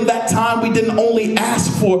was during that time we didn't only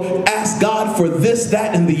ask God for this,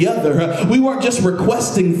 that, and the other. We weren't just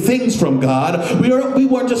requesting things from God. We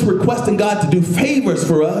weren't just requesting God to do favors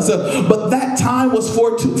for us, but that time was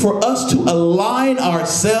for us to align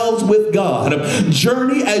ourselves with God.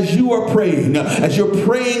 Journey as you are praying, as you're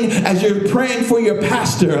praying for your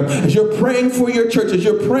pastor, as you're praying for your church, as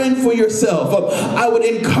you're praying for yourself. I would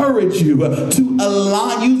encourage you to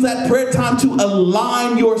use that prayer time to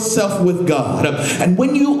align yourself with God. And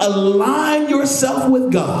when you align yourself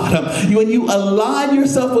with God, when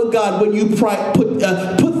you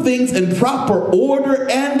put things in proper order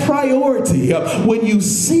and priority, when you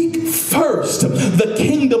seek first the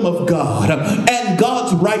kingdom of God and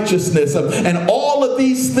God's righteousness, and all of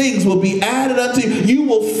these things will be added unto you. You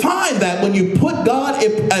will find that when you put God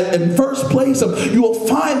in first place, you will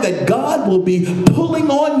find that God will be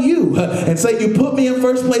pulling on you and say, you put me in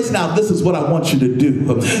first place, now this is what I want you to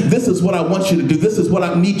do. This is what I want you to do. This is what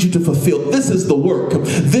I need you to fulfill. This is the work.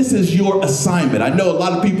 This is your assignment. I know a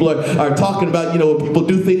lot of people are talking about, when people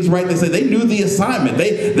do things right, they say they knew the assignment.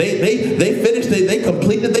 They finished, they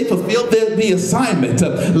completed, they fulfilled the assignment.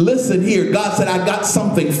 Listen here, God said, I got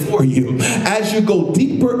something for you. As you go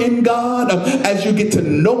deeper in God, as you get to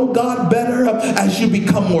know God better, as you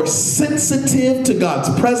become more sensitive to God's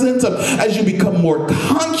presence, as you become more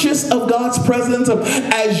conscious of God's presence,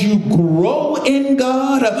 as you grow in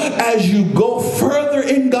God, as you go further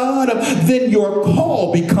in God, then your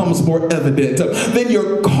call becomes more evident. Then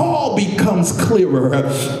your call becomes clearer.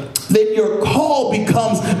 Then your call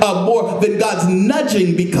becomes then God's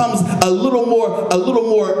nudging becomes a little more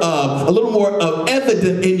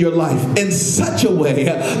evident in your life in such a way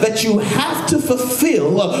that you have to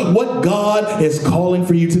fulfill what God is calling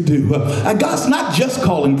for you to do. And God's not just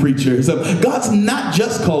calling preachers. God's not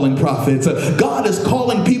just calling prophets. God is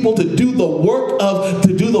calling people to do the work of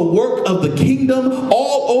the kingdom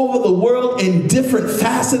all over the world in different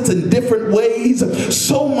facets and different ways.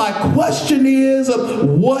 So my question is,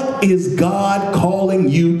 what is God calling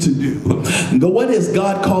you to do? What is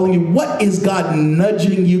God calling you? What is God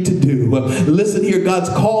nudging you to do? Listen here, God's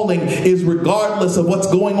calling is regardless of what's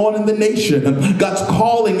going on in the nation. God's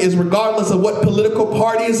calling is regardless of what political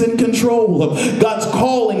party is in control. God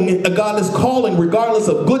is calling regardless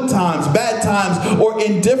of good times, bad times, or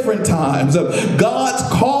indifferent times. God's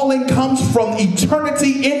calling comes from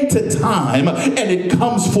eternity into time, and it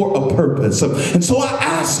comes for a purpose. And so I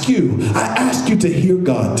ask you to hear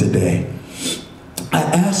God today. I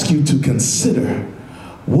ask you to consider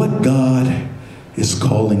what God is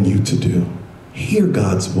calling you to do. Hear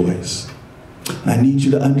God's voice. I need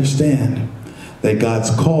you to understand that God's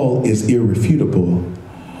call is irrefutable.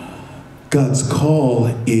 God's call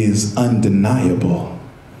is undeniable.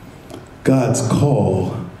 God's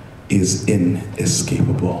call is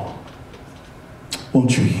inescapable.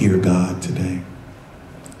 Won't you hear God today?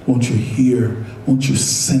 Won't you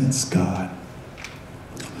sense God?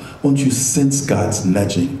 Won't you sense God's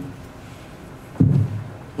nudging?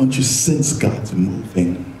 Won't you sense God's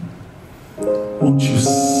moving? Won't you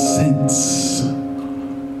sense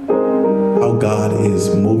how God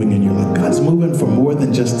is moving in your life? God's moving for more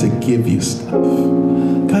than just to give you stuff.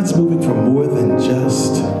 God's moving for more than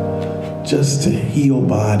just to heal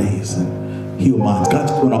bodies and heal minds.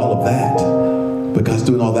 God's doing all of that. But God's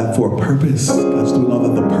doing all that for a purpose. God's doing all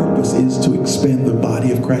that. The purpose is to expand the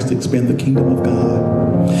body of Christ, to expand the kingdom of God.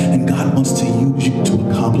 And God wants to use you to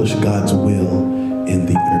accomplish God's will in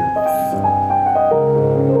the earth.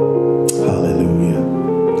 Hallelujah.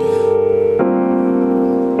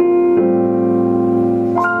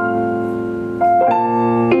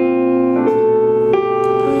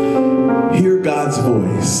 Hear God's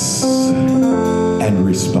voice and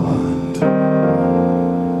respond.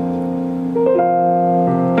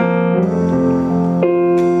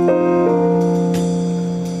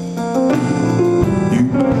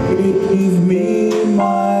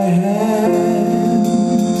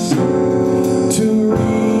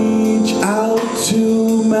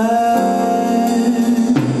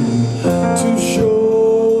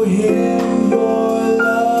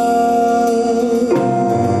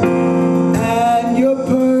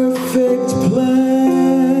 Perfect plan.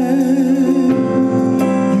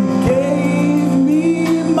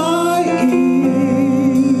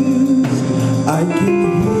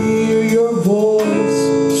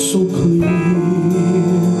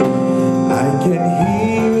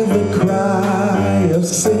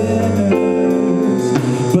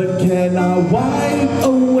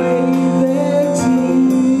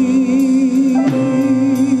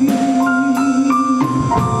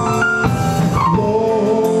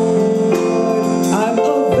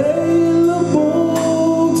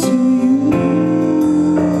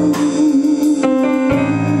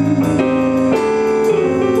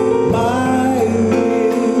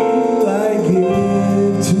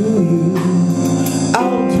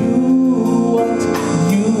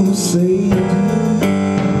 Say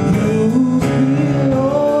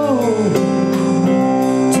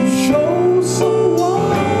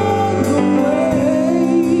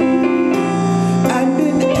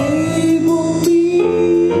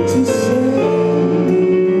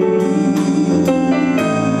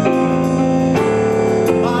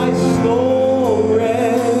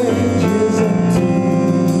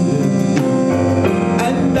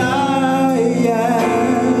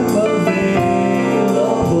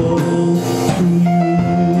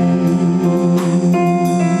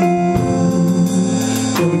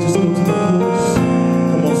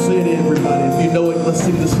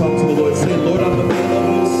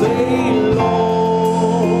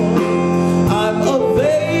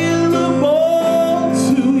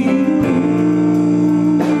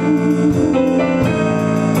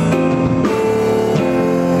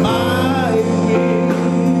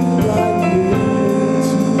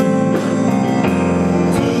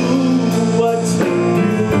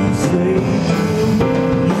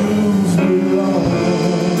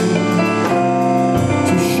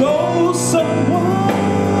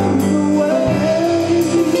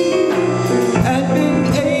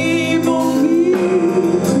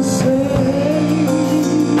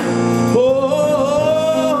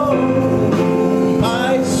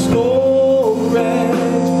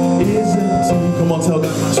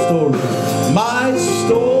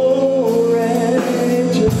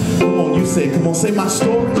my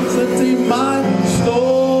storage is empty, my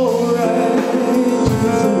storage is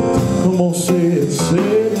empty. Come on, say it,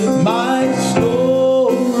 my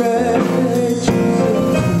storage is empty.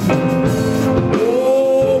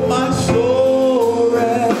 Oh, my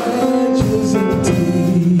storage is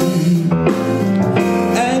empty,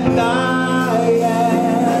 and I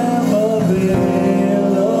am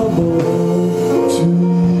available to you.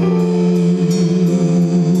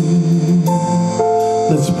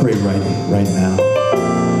 Let's pray right now.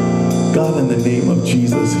 God, in the name of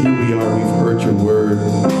Jesus, here we are. We've heard your word.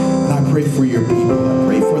 And I pray for your people. I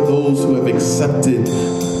pray for those who have accepted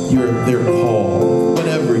their call,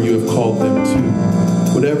 whatever you have called them to,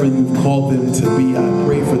 whatever you've called them to be. I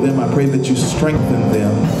pray for them. I pray that you strengthen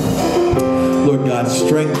them. Lord God,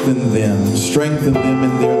 strengthen them in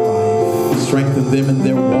their life, strengthen them in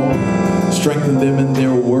their walk, strengthen them in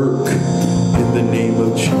their work, in the name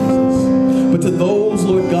of Jesus. But to those,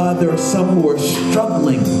 Lord God, there are some who are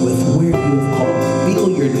struggling with where you have called. Feel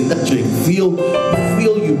your nudging. Feel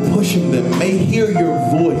you pushing them. May hear your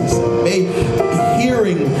voice. May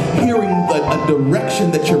hearing a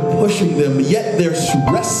direction that you're pushing them, yet they're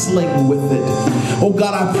wrestling with it. Oh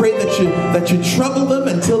God, I pray that you trouble them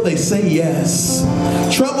until they say yes.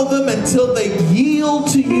 Trouble them until they yield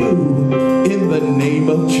to you in the name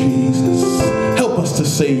of Jesus. Help us to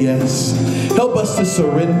say yes. Help us to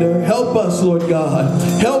surrender. Help us, Lord God.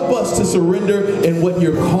 Help us to surrender in what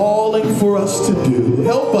you're calling for us to do.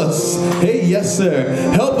 Help us. Hey, yes, sir.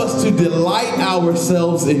 Help us to delight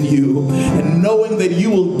ourselves in you, and knowing that you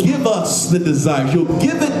will give us the desires. You'll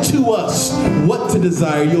give it to us what to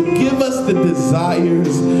desire. You'll give us the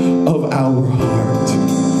desires of our heart.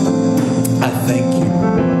 I thank you.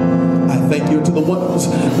 I thank you. To the ones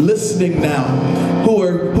listening now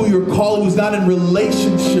who you're calling, who's not in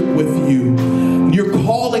relationship with you, you're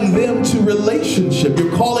calling them to relationship.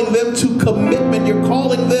 You're calling them to commitment. You're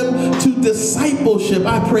calling them to discipleship.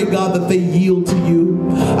 I pray, God, that they yield to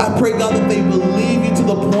you. I pray, God, that they believe you to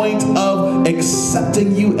the point of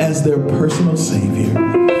accepting you as their personal Savior.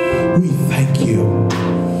 We thank you.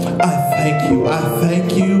 I thank you. I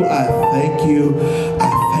thank you. I thank you. I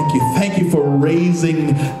thank you. Thank you for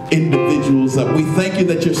raising individuals up. We thank you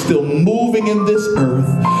that you're still moving in this earth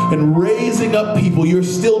and raising up people. You're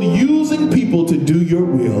still using people to do your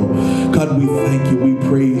will. God, we thank you. We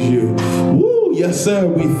praise you. Woo! Yes, sir.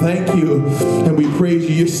 We thank you and we praise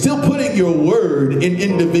you. You're still putting your word in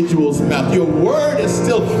individuals' mouth. Your word is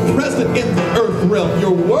still present in the earth realm.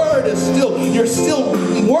 Your word is you're still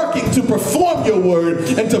working to perform your word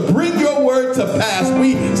and to bring your word to pass.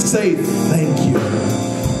 We say thank you.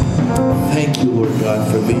 Thank you, Lord God,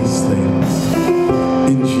 for these things.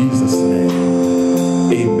 In Jesus' name,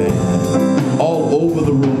 amen. All over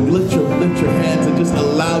the room, lift your hands and just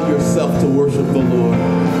allow yourself to worship the Lord.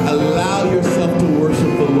 Allow yourself to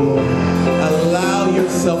worship the Lord. Allow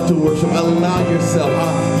yourself to worship. Allow yourself.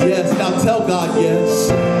 Yes. Now tell God yes.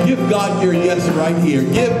 Give God your yes right here.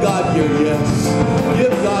 Give God your yes.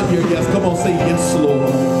 Give God your yes. Come on, say yes, Lord.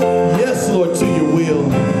 Yes, Lord, to your will.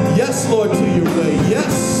 Yes, Lord, to your way.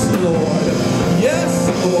 Yes, Lord. Yes,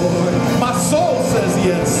 Lord. My soul says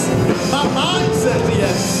yes. My mind says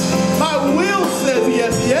yes. My will says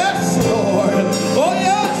yes. Yes, Lord. Oh,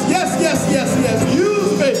 yes, yes, yes, yes, yes.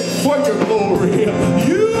 Use me for for your glory.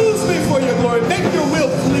 Use me for your glory. Make your will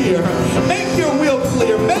clear. Make your will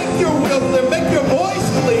clear. Make your will clear. Make your voice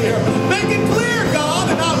clear. Make it clear, God,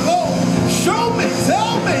 and I'll go. Show me.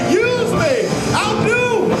 Tell me. Use me. I'll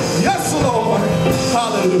do. Yes, Lord.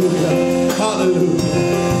 Hallelujah. Hallelujah.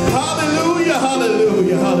 Hallelujah.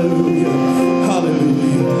 Hallelujah. Hallelujah.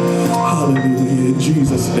 Hallelujah. Hallelujah. In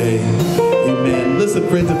Jesus' name. Amen. Listen,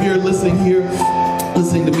 friends, if you're listening here,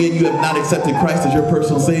 listening to me, and you have not accepted Christ as your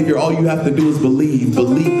personal Savior, all you have to do is believe.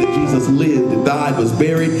 Believe that Jesus lived, died, was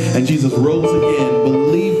buried, and Jesus rose again.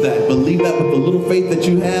 Believe that. Believe that with the little faith that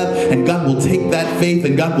you have, and God will take that faith,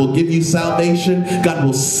 and God will give you salvation. God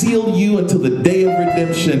will seal you until the day of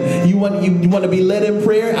redemption. You want to be led in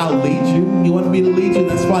prayer? I'll lead you. You want me to lead you?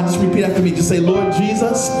 That's fine. Just repeat after me. Just say, Lord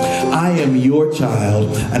Jesus, I am your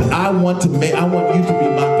child, and I want you to be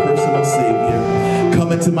my personal Savior.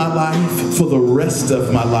 Come into my life for the rest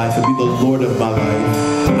of my life and be the Lord of my life.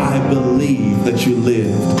 I believe that you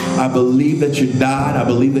lived. I believe that you died. I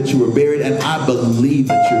believe that you were buried. And I believe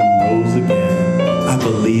that you rose again. I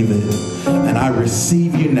believe it. And I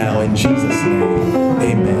receive you now in Jesus' name.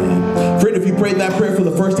 Amen. Friend, if you prayed that prayer for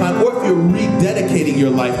the first time, or if you're rededicating your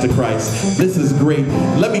life to Christ, this is great.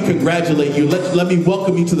 Let me congratulate you. Let me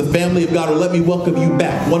welcome you to the family of God, or let me welcome you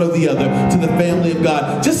back, one or the other, to the family of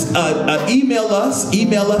God. Just email us,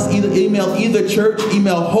 email either church,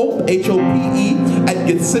 email hope, H-O-P-E, at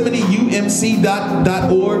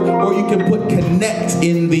GethsemaneUMC.org, or you can put connect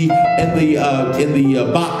in the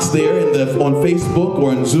box there on Facebook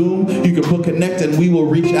or on Zoom. You can put connect, and we will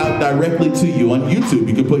reach out directly to you. On YouTube,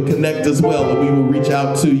 you can put connect as well, and we will reach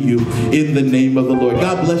out to you in the name of the Lord.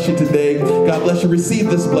 God bless you today. God bless you. Receive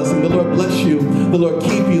this blessing. The Lord bless you. The Lord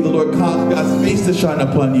keep you. The Lord cause God's face to shine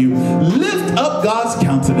upon you. Lift up God's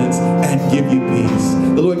countenance and give you peace.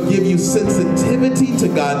 The Lord give you sensitivity to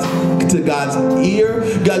God's ear.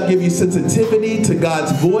 God give you sensitivity to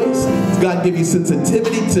God's voice. God give you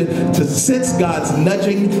sensitivity to sense God's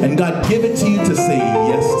nudging, and God give it to you to say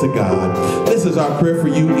yes to God. This is our prayer for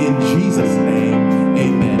you in